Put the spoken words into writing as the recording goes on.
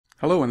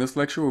Hello, in this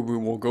lecture we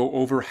will go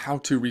over how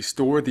to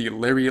restore the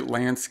Larry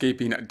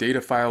Landscaping data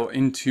file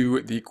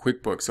into the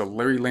QuickBooks. So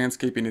Larry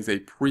Landscaping is a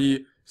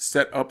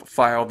pre-set up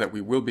file that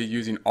we will be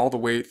using all the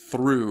way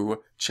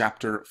through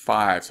Chapter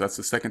 5. So that's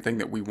the second thing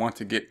that we want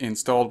to get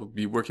installed. We'll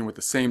be working with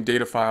the same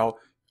data file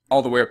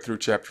all the way up through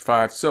Chapter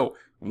 5. So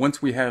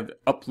once we have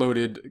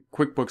uploaded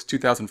QuickBooks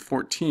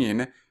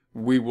 2014,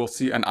 we will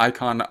see an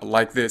icon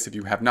like this. If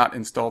you have not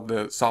installed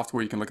the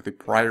software, you can look at the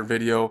prior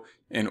video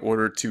in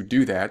order to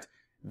do that.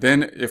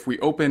 Then if we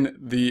open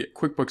the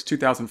QuickBooks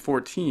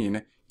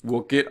 2014,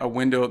 we'll get a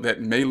window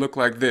that may look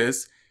like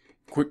this.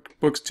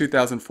 QuickBooks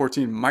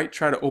 2014 might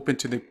try to open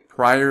to the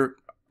prior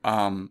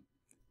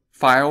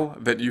file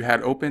that you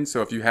had open.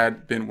 So if you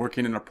had been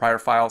working in a prior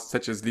file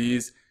such as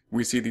these,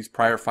 we see these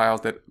prior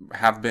files that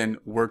have been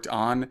worked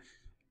on.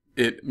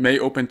 It may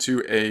open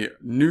to a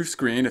new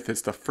screen if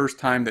it's the first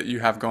time that you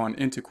have gone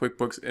into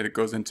QuickBooks, and it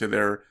goes into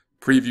their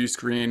preview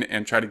screen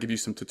and try to give you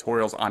some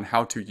tutorials on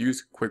how to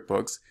use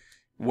QuickBooks.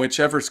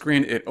 Whichever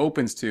screen it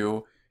opens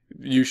to,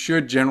 you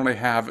should generally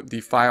have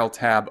the file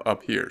tab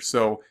up here.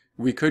 So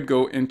we could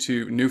go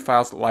into new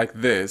files like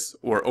this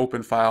or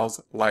open files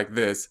like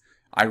this.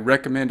 I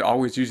recommend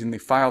always using the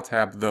file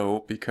tab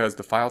though, because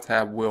the file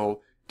tab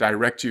will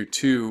direct you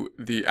to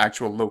the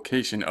actual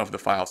location of the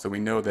file. So we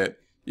know that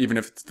even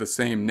if it's the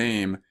same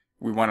name,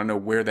 we want to know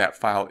where that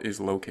file is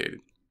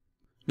located.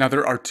 Now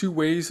there are two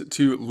ways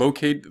to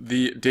locate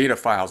the data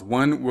files.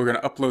 One, we're going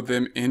to upload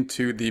them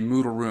into the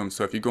Moodle Room.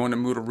 So if you go into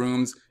Moodle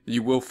Rooms,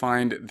 you will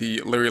find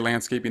the Larry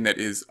Landscaping that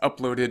is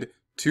uploaded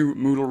to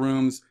Moodle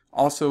Rooms.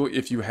 Also,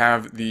 if you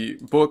have the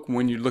book,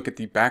 when you look at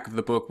the back of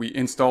the book we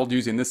installed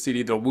using this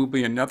CD, there will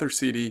be another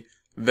CD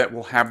that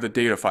will have the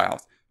data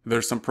files.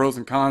 There's some pros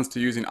and cons to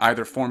using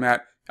either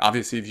format.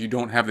 Obviously, if you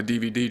don't have the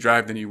DVD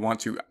drive, then you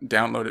want to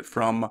download it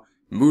from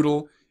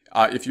Moodle.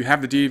 If you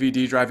have the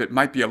DVD drive, it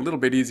might be a little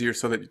bit easier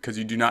so that because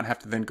you do not have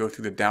to then go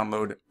through the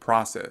download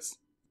process.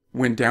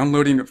 When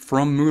downloading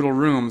from Moodle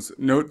Rooms,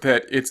 note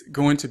that it's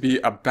going to be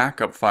a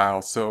backup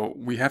file, so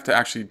we have to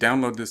actually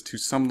download this to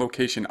some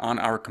location on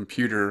our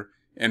computer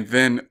and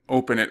then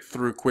open it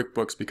through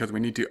QuickBooks because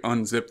we need to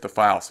unzip the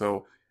file.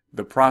 So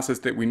the process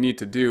that we need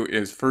to do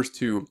is first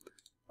to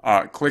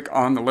click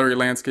on the Larry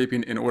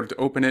Landscaping in order to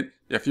open it.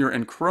 If you're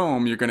in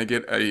Chrome, you're going to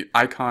get an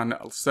icon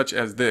such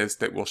as this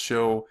that will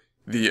show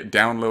the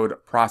download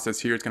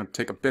process here. It's going to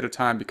take a bit of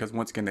time because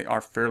once again they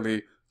are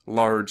fairly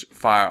large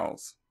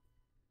files.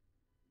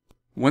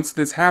 Once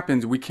this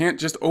happens, we can't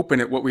just open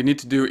it. What we need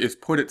to do is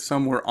put it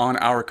somewhere on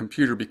our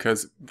computer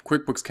because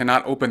QuickBooks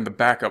cannot open the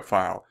backup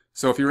file.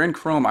 So if you're in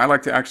Chrome, I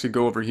like to actually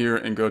go over here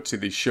and go to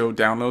the Show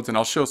Downloads, and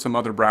I'll show some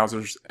other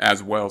browsers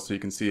as well so you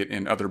can see it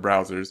in other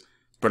browsers.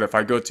 But if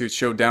I go to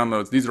Show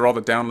Downloads, these are all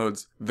the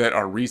downloads that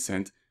are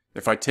recent.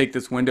 If I take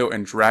this window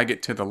and drag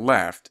it to the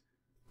left,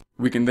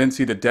 we can then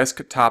see the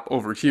desktop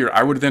over here.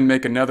 I would then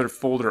make another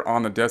folder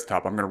on the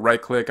desktop. I'm going to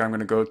right click, I'm going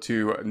to go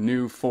to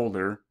New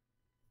Folder,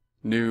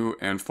 New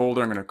and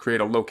Folder. I'm going to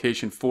create a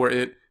location for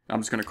it. I'm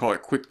just going to call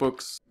it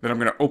QuickBooks. Then I'm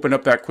going to open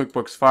up that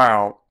QuickBooks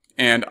file,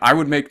 and I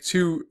would make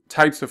two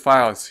types of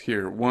files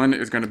here. One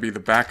is going to be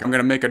the backup. I'm going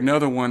to make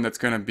another one that's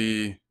going to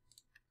be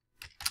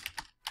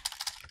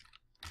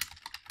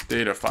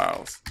data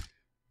files,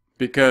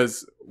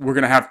 because we're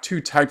going to have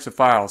two types of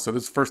files. So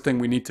this is the first thing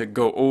we need to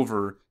go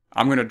over.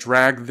 I'm going to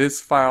drag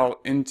this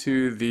file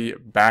into the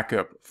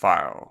backup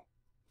file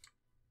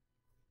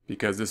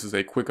because this is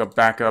a QuickBooks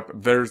backup.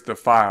 There's the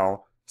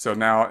file. So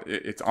now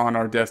it's on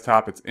our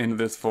desktop, it's in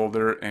this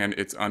folder, and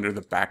it's under the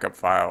backup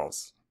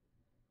files.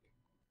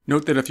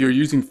 Note that if you're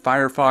using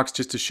Firefox,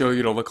 just to show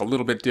you, it'll look a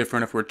little bit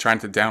different if we're trying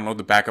to download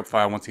the backup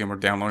file. Once again, we're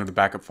downloading the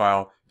backup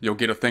file. You'll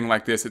get a thing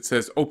like this. It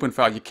says open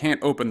file. You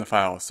can't open the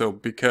file. So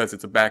because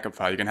it's a backup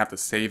file, you're going to have to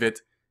save it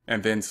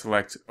and then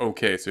select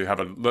OK. So you have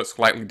a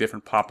slightly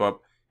different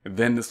pop-up.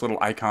 Then this little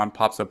icon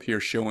pops up here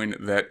showing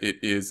that it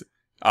is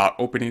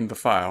opening the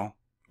file.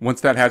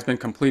 Once that has been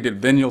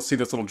completed, then you'll see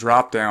this little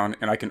drop down,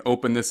 and I can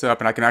open this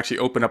up, and I can actually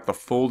open up the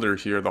folder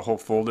here, the whole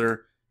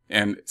folder,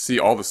 and see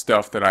all the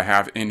stuff that I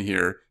have in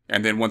here.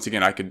 And then once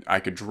again, I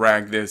could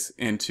drag this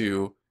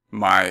into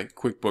my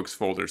QuickBooks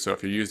folder. So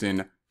if you're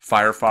using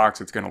Firefox,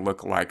 it's going to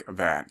look like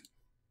that.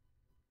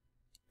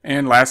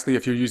 And lastly,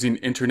 if you're using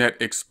Internet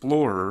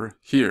Explorer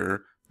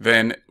here,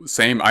 then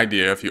same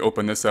idea. If you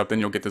open this up, then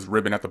you'll get this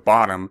ribbon at the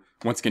bottom.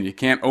 Once again, you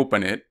can't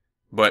open it,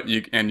 but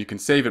you can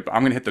save it. But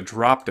I'm going to hit the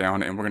drop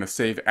down, and we're going to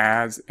save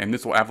as, and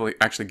this will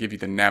actually give you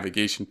the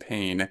navigation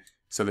pane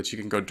so that you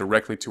can go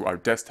directly to our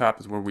desktop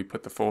is where we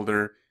put the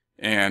folder.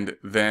 And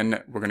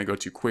then we're going to go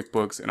to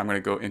QuickBooks, and I'm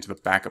going to go into the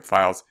backup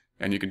files,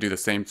 and you can do the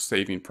same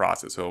saving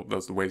process. So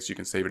those are the ways you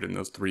can save it in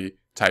those three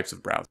types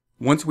of browsers.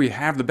 Once we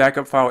have the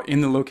backup file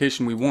in the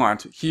location we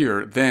want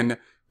here, then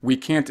we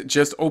can't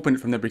just open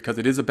it from there because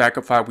it is a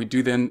backup file. We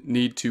do then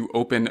need to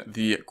open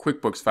the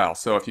QuickBooks file.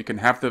 So if you can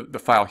have the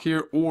file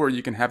here, or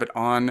you can have it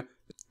on,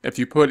 if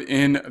you put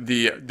in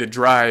the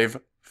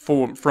drive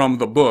from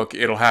the book,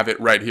 it'll have it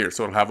right here.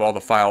 So it'll have all the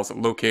files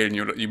located,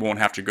 and you won't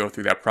have to go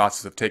through that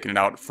process of taking it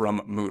out from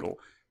Moodle.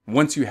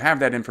 Once you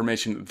have that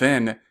information,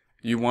 then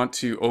you want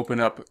to open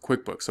up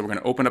QuickBooks. So we're going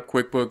to open up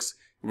QuickBooks.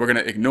 We're going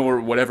to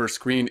ignore whatever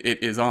screen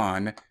it is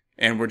on,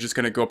 and we're just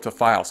going to go up to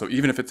File. So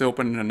even if it's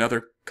open in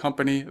another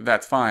company,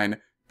 that's fine,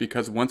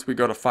 because once we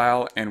go to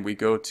File and we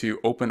go to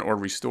Open or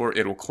Restore,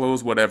 it'll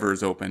close whatever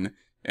is open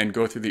and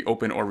go through the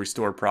Open or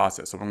Restore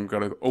process. So we're going to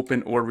go to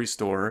Open or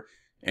Restore.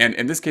 And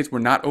in this case, we're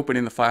not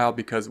opening the file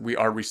because we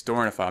are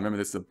restoring a file. Remember,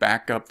 this is a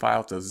backup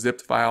file. It's a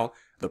zipped file.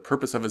 The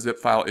purpose of a zip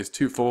file is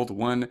twofold.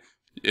 One,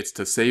 it's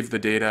to save the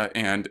data,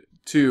 and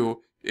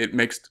two, it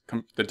makes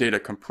the data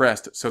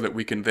compressed so that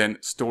we can then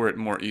store it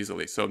more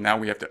easily. So now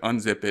we have to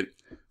unzip it.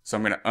 So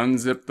I'm going to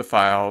unzip the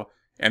file,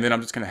 and then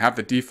I'm just going to have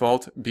the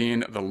default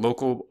being the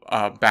local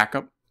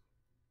backup.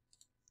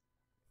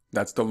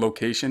 That's the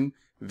location.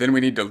 Then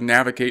we need to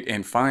navigate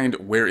and find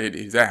where it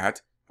is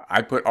at.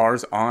 I put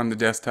ours on the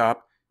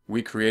desktop.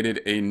 We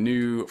created a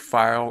new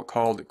file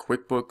called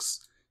QuickBooks,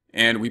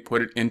 and we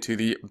put it into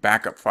the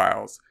backup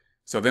files.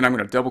 So then I'm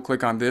going to double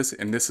click on this,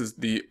 and this is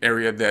the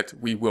area that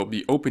we will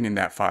be opening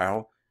that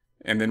file.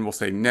 And then we'll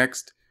say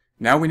next.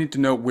 Now we need to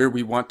know where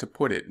we want to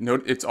put it.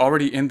 Note it's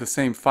already in the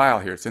same file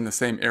here. It's in the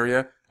same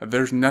area.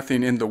 There's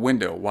nothing in the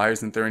window. Why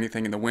isn't there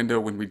anything in the window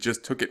when we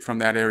just took it from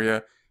that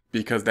area?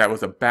 Because that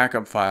was a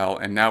backup file,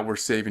 and now we're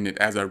saving it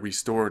as a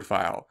restored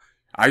file.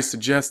 I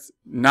suggest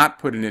not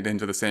putting it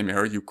into the same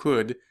area. You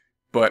could,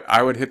 but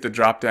I would hit the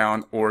drop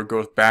down or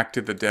go back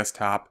to the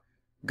desktop,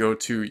 go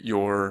to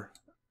your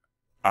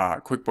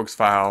QuickBooks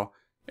file,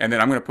 and then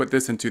I'm going to put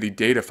this into the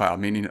data file,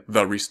 meaning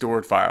the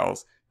restored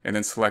files, and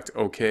then select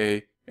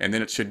OK, and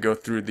then it should go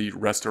through the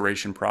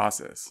restoration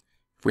process.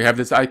 If we have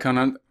this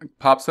icon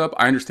pops up,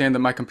 I understand that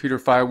my computer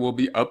file will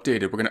be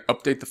updated. We're going to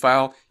update the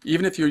file.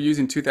 Even if you're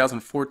using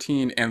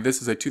 2014 and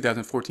this is a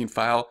 2014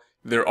 file,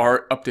 there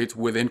are updates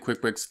within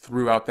QuickBooks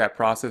throughout that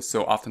process,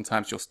 so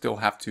oftentimes you'll still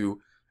have to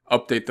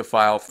update the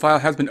file. File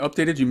has been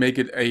updated. You may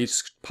get a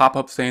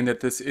pop-up saying that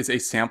this is a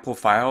sample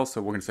file,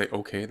 so we're going to say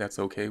okay, that's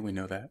okay, we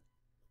know that.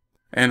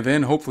 And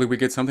then hopefully we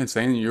get something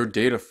saying your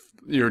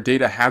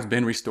data has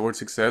been restored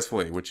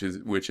successfully, which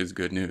is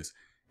good news.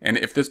 And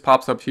if this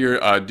pops up here,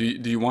 do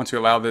you want to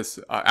allow this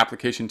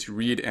application to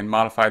read and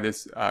modify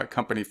this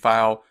company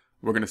file?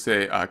 We're going to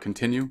say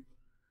continue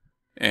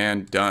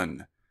and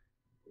done.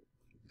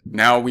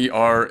 Now we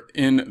are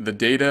in the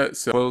data,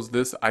 so close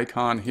this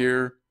icon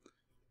here.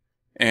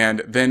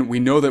 And then we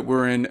know that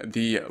we're in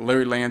the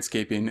Larry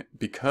Landscaping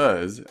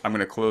because, I'm going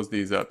to close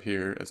these up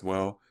here as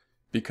well,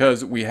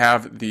 because we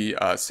have the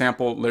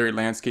sample Larry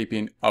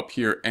Landscaping up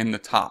here in the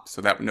top.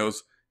 So that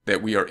knows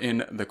that we are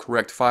in the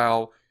correct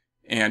file.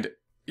 And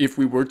if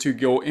we were to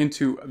go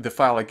into the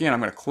file again, I'm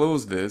going to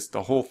close this,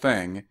 the whole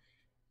thing.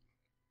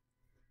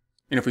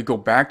 And if we go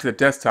back to the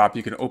desktop,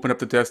 you can open up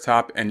the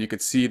desktop and you can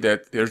see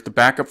that there's the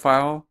backup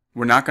file.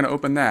 We're not going to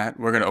open that.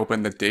 We're going to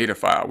open the data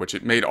file, which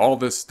it made all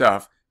this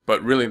stuff,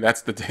 but really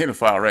that's the data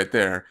file right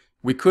there.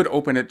 We could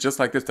open it just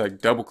like this,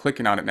 like double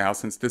clicking on it now,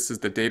 since this is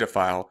the data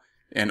file,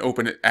 and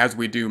open it as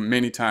we do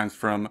many times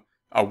from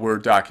a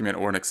Word document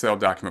or an Excel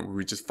document, where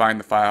we just find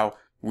the file,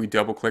 we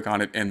double click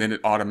on it, and then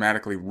it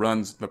automatically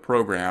runs the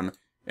program,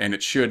 and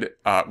it should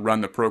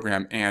run the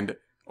program and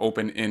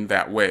open in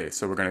that way.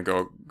 So we're going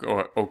to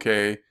go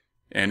OK,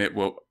 and it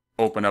will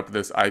open up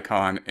this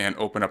icon and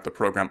open up the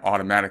program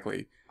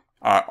automatically.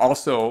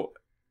 Also,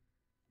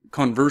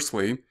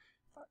 conversely,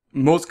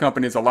 most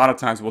companies a lot of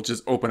times will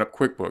just open up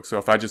QuickBooks. So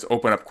if I just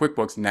open up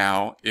QuickBooks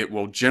now, it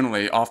will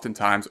generally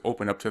oftentimes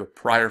open up to the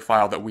prior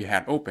file that we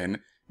had open,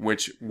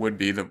 which would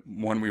be the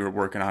one we were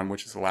working on,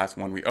 which is the last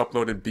one we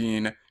uploaded,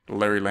 being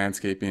Larry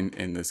Landscaping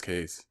in this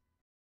case.